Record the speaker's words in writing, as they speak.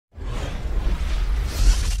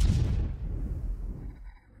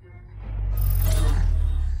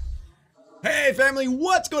Hey family,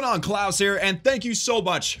 what's going on? Klaus here, and thank you so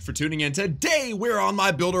much for tuning in. Today we're on my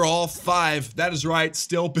Builder Hall 5. That is right,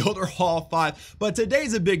 still Builder Hall 5. But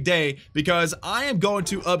today's a big day because I am going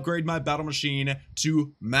to upgrade my battle machine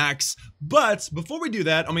to max. But before we do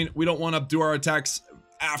that, I mean, we don't want to do our attacks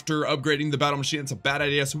after upgrading the battle machine. It's a bad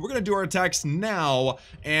idea, so we're gonna do our attacks now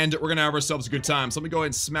and we're gonna have ourselves a good time. So let me go ahead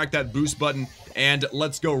and smack that boost button and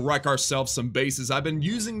let's go wreck ourselves some bases. I've been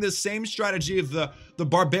using this same strategy of the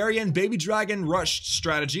barbarian baby dragon rush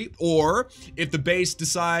strategy, or if the base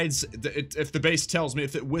decides, if the base tells me,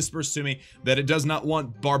 if it whispers to me that it does not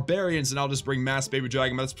want barbarians, then I'll just bring mass baby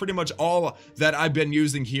dragon. But that's pretty much all that I've been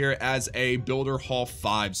using here as a Builder Hall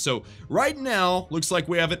 5. So right now looks like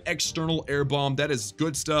we have an external air bomb. That is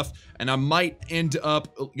good stuff, and I might end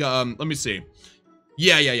up let me see.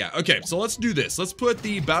 Yeah. Okay, so let's do this. Let's put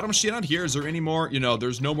the battle machine out here. Is there any more? You know,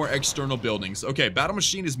 there's no more external buildings. Okay, battle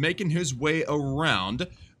machine is making his way around.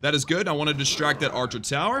 That is good. I want to distract that archer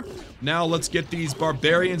tower. Now let's get these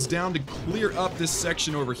barbarians down to clear up this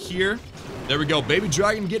section over here. There we go. Baby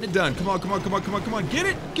dragon getting it done. Come on. Get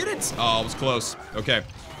it. Oh, it was close. Okay.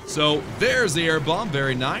 So there's the air bomb.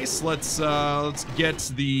 Very nice. Let's get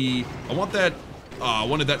the, I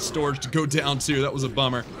wanted that storage to go down too. That was a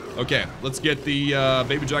bummer. Okay, let's get the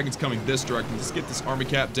baby dragons coming this direction. Let's get this army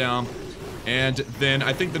cap down. And then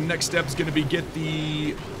I think the next step is going to be get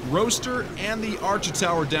the roaster and the archer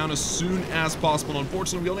tower down as soon as possible.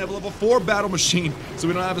 Unfortunately, we only have a level 4 battle machine, so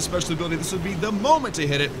we don't have a special ability. This would be the moment to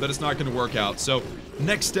hit it, but it's not going to work out. So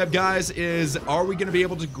next step, guys, is are we going to be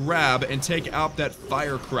able to grab and take out that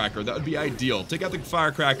firecracker? That would be ideal. Take out the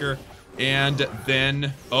firecracker. And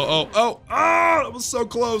then, that was so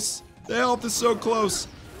close. The health is so close.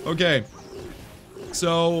 Okay,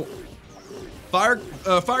 so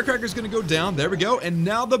firecracker's gonna go down. There we go. And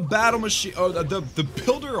now the battle machine, the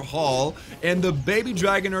Builder Hall and the baby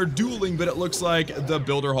dragon are dueling, but it looks like the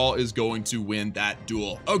Builder Hall is going to win that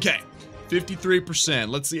duel. Okay, 53%.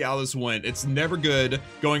 Let's see how this went. It's never good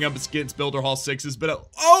going up against Builder Hall 6s, but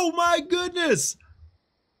oh my goodness!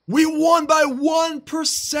 We won by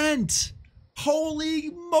 1%! Holy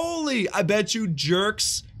moly! I bet you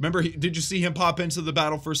jerks. Remember, did you see him pop into the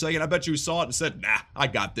battle for a second? I bet you saw it and said, nah, I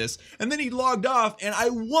got this. And then he logged off and I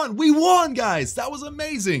won. We won, guys. That was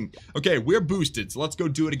amazing. Okay, we're boosted, so let's go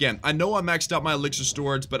do it again. I know I maxed out my elixir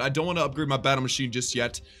storage, but I don't want to upgrade my battle machine just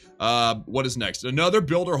yet. What is next? Another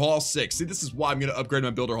Builder Hall 6. See, this is why I'm going to upgrade my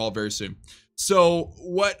Builder Hall very soon. So,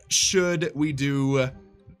 what should we do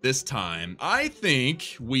this time? I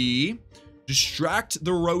think we distract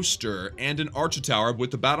the roaster and an archer tower with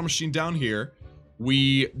the battle machine down here.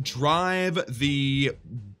 We drive the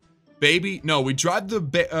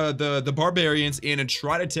the barbarians in and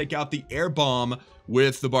try to take out the air bomb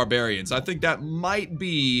with the barbarians. I think that might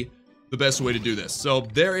be the best way to do this. So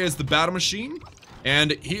there is the battle machine,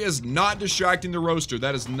 and he is not distracting the roaster.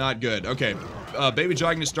 That is not good. Okay, baby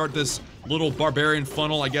dragon to start this little barbarian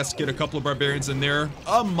funnel. I guess get a couple of barbarians in there.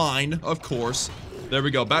 A mine, of course. There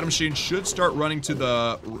we go. Battle machine should start running to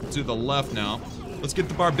the left now. Let's get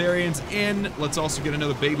the barbarians in. Let's also get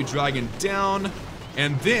another baby dragon down.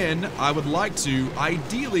 And then I would like to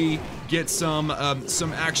ideally get some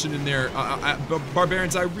action in there.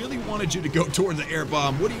 Barbarians, I really wanted you to go toward the air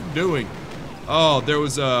bomb. What are you doing? Oh, there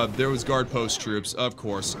was guard post troops, of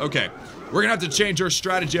course. Okay, we're gonna have to change our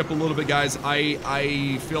strategy up a little bit, guys.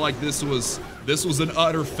 I feel like this was an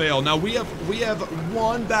utter fail. Now we have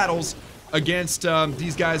won battles against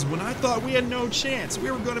these guys when I thought we had no chance. We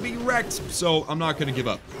were going to be wrecked, so I'm not going to give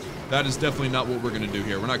up. That is definitely not what we're going to do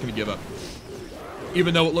here. We're not going to give up.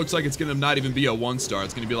 Even though it looks like it's going to not even be a 1-star.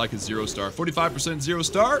 It's going to be like a 0-star. 45%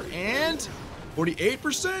 0-star and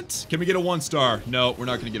 48%? Can we get a 1-star? No, we're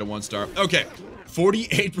not going to get a 1-star. Okay,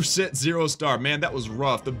 48% 0-star. Man, that was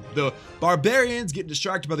rough. The barbarians getting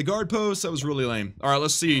distracted by the guard posts. That was really lame. All right,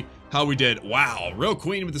 let's see how we did. Wow, Real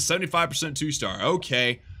Queen with a 75% 2-star.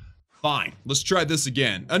 Okay. Fine, let's try this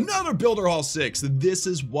again. Another Builder Hall 6. This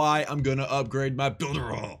is why I'm gonna upgrade my Builder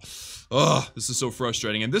Hall. Ugh, this is so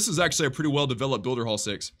frustrating. And this is actually a pretty well-developed Builder Hall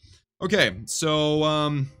 6. Okay,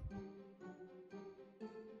 so,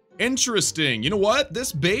 interesting. You know what?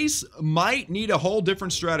 This base might need a whole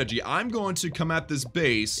different strategy. I'm going to come at this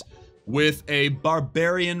base with a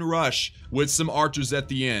barbarian rush with some archers at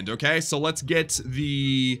the end, okay? So let's get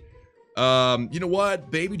the, you know what?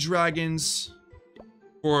 Baby dragons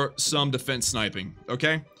for some defense sniping,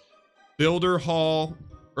 okay? Builder Hall,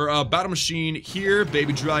 or battle machine here,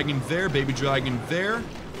 baby dragon there,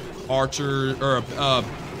 archer, or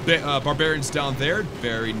barbarians down there,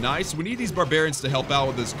 very nice. We need these barbarians to help out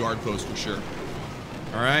with this guard post for sure.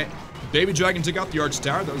 All right, baby dragon took out the arch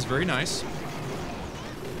tower, that was very nice.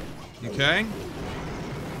 Okay.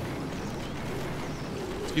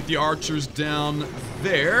 Let's get the archers down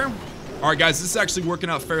there. All right, guys, this is actually working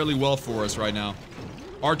out fairly well for us right now.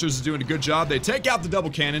 Archers are doing a good job. They take out the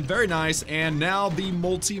double cannon. Very nice. And now the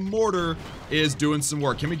multi-mortar is doing some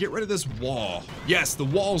work. Can we get rid of this wall? Yes, the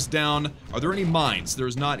wall's down. Are there any mines?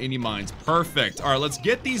 There's not any mines. Perfect. All right, let's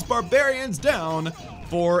get these barbarians down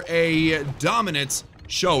for a dominant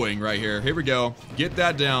showing right here. Here we go. Get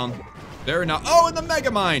that down. There now. Oh, and the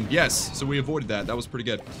mega mine. Yes, so we avoided that. That was pretty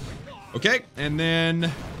good. Okay, and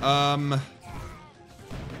then,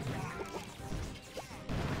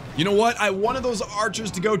 you know what? I wanted those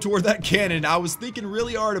archers to go toward that cannon. I was thinking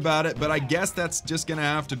really hard about it, but I guess that's just gonna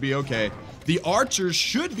have to be okay. The archers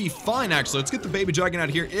should be fine, actually. Let's get the baby dragon out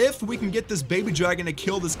of here. If we can get this baby dragon to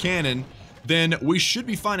kill this cannon, then we should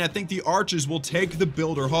be fine. I think the archers will take the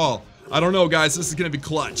builder hall. I don't know, guys. This is gonna be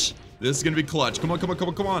clutch. This is gonna be clutch. Come on, come on, come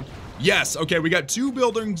on, come on. Yes, okay, we got two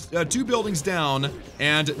buildings down,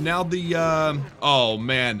 and now the, oh,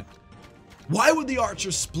 man. Why would the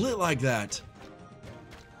archers split like that?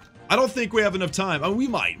 I don't think we have enough time. I mean, we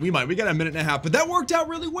might. We got a minute and a half, but that worked out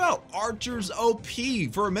really well. Archers OP.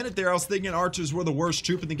 For a minute there, I was thinking archers were the worst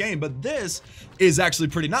troop in the game, but this is actually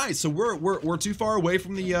pretty nice. So we're too far away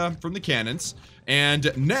from the cannons,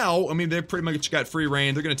 and now, I mean, they've pretty much got free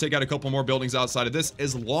reign. They're gonna take out a couple more buildings outside of this,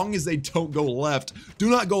 as long as they don't go left. Do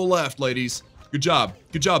not go left, ladies. Good job,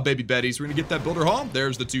 baby betties. We're gonna get that builder hall.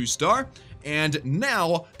 There's the 2-star. And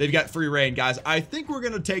now they've got free reign, guys. I think we're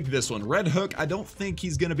gonna take this one. Red Hook, I don't think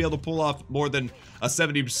he's gonna be able to pull off more than a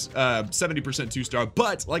 70% 2-star,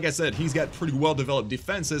 but like I said, he's got pretty well-developed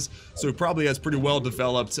defenses, so he probably has pretty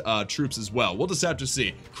well-developed troops as well. We'll just have to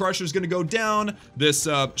see. Crusher's gonna go down. This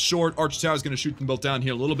short arch tower is gonna shoot them both down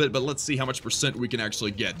here a little bit, but let's see how much percent we can actually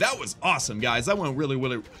get. That was awesome, guys. That went really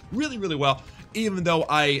well, even though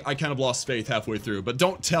I kind of lost faith halfway through. But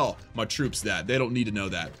don't tell my troops that. They don't need to know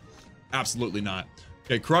that. Absolutely not.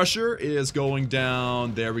 Okay, Crusher is going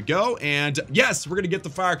down. There we go. And yes, we're gonna get the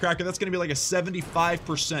Firecracker. That's gonna be like a 75%,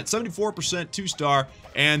 74% 2-star.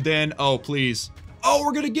 And then, oh, please. Oh,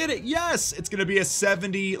 we're gonna get it. Yes, it's gonna be a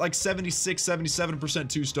 70, like 76, 77%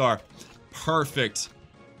 2-star. Perfect.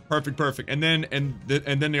 Perfect. And then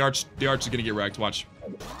the arch is gonna get wrecked. Watch.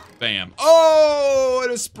 Bam. Oh,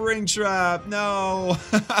 and a spring trap. No.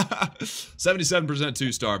 77%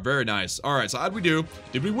 2-star. Very nice. All right, so how'd we do?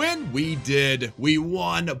 Did we win? We did. We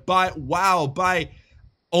won by, wow, by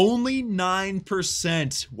only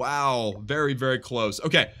 9%. Wow. Very close.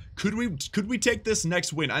 Okay. Could we take this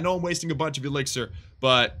next win? I know I'm wasting a bunch of elixir,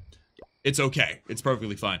 but it's okay. It's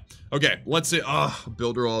perfectly fine. Okay, let's see.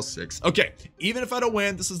 Builder all 6. Okay, even if I don't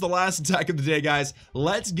win, this is the last attack of the day, guys.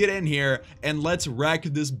 Let's get in here and let's wreck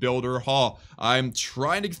this builder hall. I'm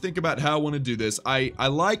trying to think about how I want to do this. I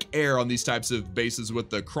like air on these types of bases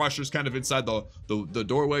with the crushers kind of inside the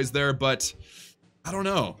doorways there, but I don't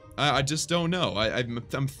know. I just don't know.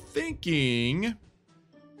 I'm thinking.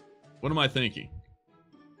 What am I thinking?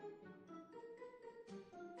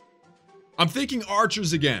 I'm thinking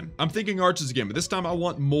archers again. But this time I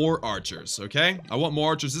want more archers, okay? I want more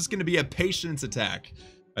archers. This is gonna be a patience attack.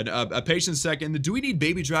 A patience attack. And do we need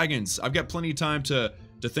baby dragons? I've got plenty of time to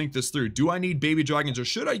think this through. Do I need baby dragons, or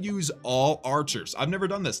should I use all archers? I've never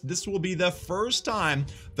done this. This will be the first time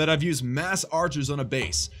that I've used mass archers on a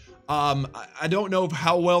base. I don't know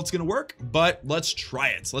how well it's gonna work, but let's try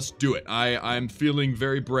it. Let's do it. I'm feeling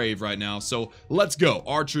very brave right now, so let's go.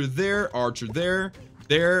 Archer there,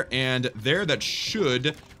 there, and there. That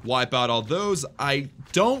should wipe out all those. I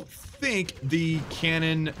don't think the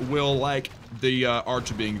cannon will like the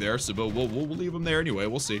archer being there, so we'll leave them there anyway.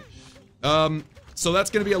 We'll see. So that's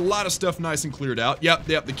gonna be a lot of stuff nice and cleared out. Yep,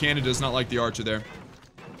 the cannon does not like the archer there,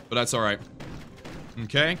 but that's all right.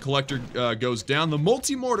 Okay, collector goes down. The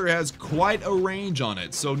multi-mortar has quite a range on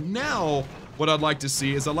it, so now what I'd like to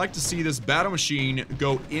see is this battle machine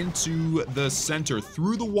go into the center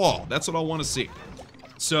through the wall. That's what I want to see.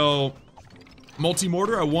 So,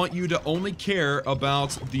 multi-mortar, I want you to only care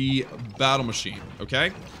about the battle machine,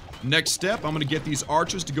 okay? Next step, I'm gonna get these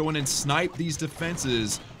archers to go in and snipe these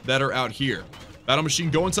defenses that are out here. Battle machine,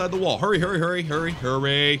 go inside the wall. Hurry.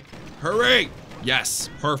 Yes,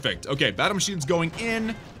 perfect. Okay, battle machine's going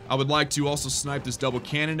in. I would like to also snipe this double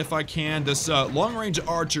cannon if I can. This long-range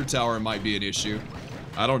archer tower might be an issue.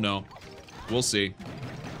 I don't know. We'll see.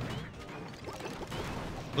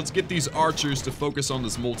 Let's get these archers to focus on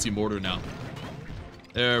this multi-mortar now.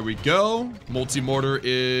 There we go. Multi-mortar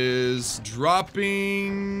is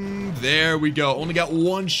dropping. There we go. Only got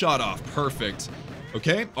one shot off. Perfect.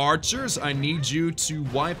 Okay, archers, I need you to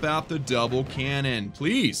wipe out the double cannon.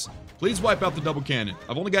 Please wipe out the double cannon.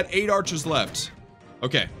 I've only got 8 archers left.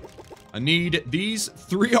 Okay. I need these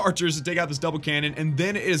 3 archers to take out this double cannon, and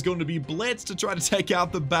then it is going to be Blitz to try to take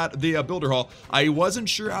out the Builder Hall. I wasn't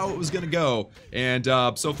sure how it was going to go, and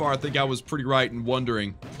so far I think I was pretty right in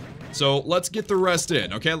wondering. So let's get the rest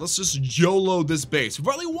in, okay? Let's just YOLO this base. We've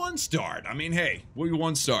only 1-starred. I mean, hey, we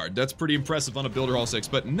 1-starred. That's pretty impressive on a Builder Hall 6.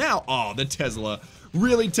 But now, oh, the Tesla.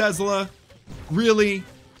 Really, Tesla? Really?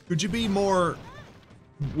 Could you be more...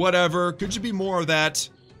 whatever? Could you be more of that?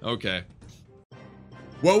 Okay.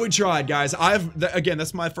 Well, we tried, guys. Again,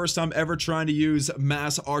 that's my first time ever trying to use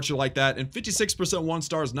mass archer like that, and 56%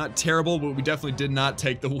 1-star is not terrible, but we definitely did not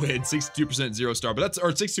take the win. 62% 0-star, but that's,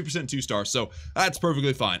 or 62% 2-star, so that's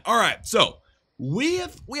perfectly fine. All right, so we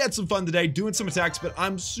had some fun today doing some attacks, but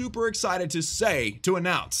I'm super excited to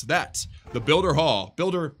announce that the Builder Hall,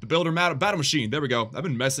 the Builder Battle Machine, there we go. I've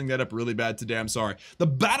been messing that up really bad today, I'm sorry. The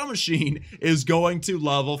Battle Machine is going to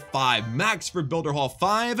level 5, max for Builder Hall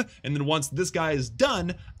 5, and then once this guy is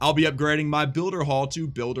done, I'll be upgrading my Builder Hall to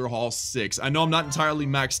Builder Hall 6. I know I'm not entirely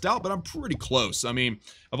maxed out, but I'm pretty close. I mean,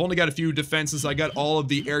 I've only got a few defenses. I got all of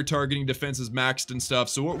the air targeting defenses maxed and stuff,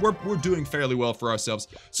 so we're doing fairly well for ourselves.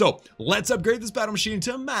 So let's upgrade this Battle Machine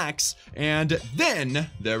to max, and then,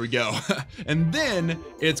 there we go. And then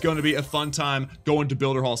it's going to be a fun time going to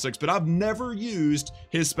Builder Hall 6, but I've never used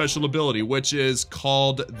his special ability, which is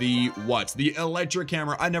called the what? The electric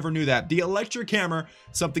hammer. I never knew that. The electric hammer,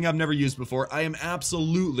 something I've never used before. I am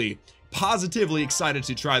absolutely positively excited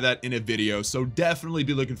to try that in a video, so definitely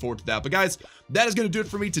be looking forward to that. But guys, that is going to do it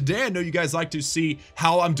for me today. I know you guys like to see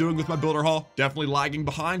how I'm doing with my Builder Hall. Definitely lagging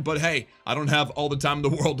behind, but hey, I don't have all the time in the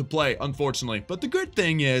world to play, unfortunately. But the good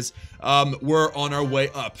thing is we're on our way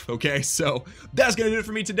up, okay? So that's going to do it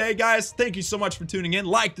for me today, guys. Thank you so much for tuning in.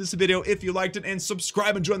 Like this video if you liked it, and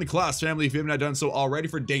subscribe and join the Klaus family if you haven't done so already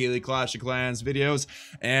for daily Clash of Clans videos.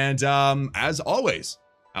 And as always,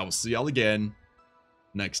 I will see y'all again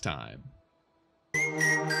next time.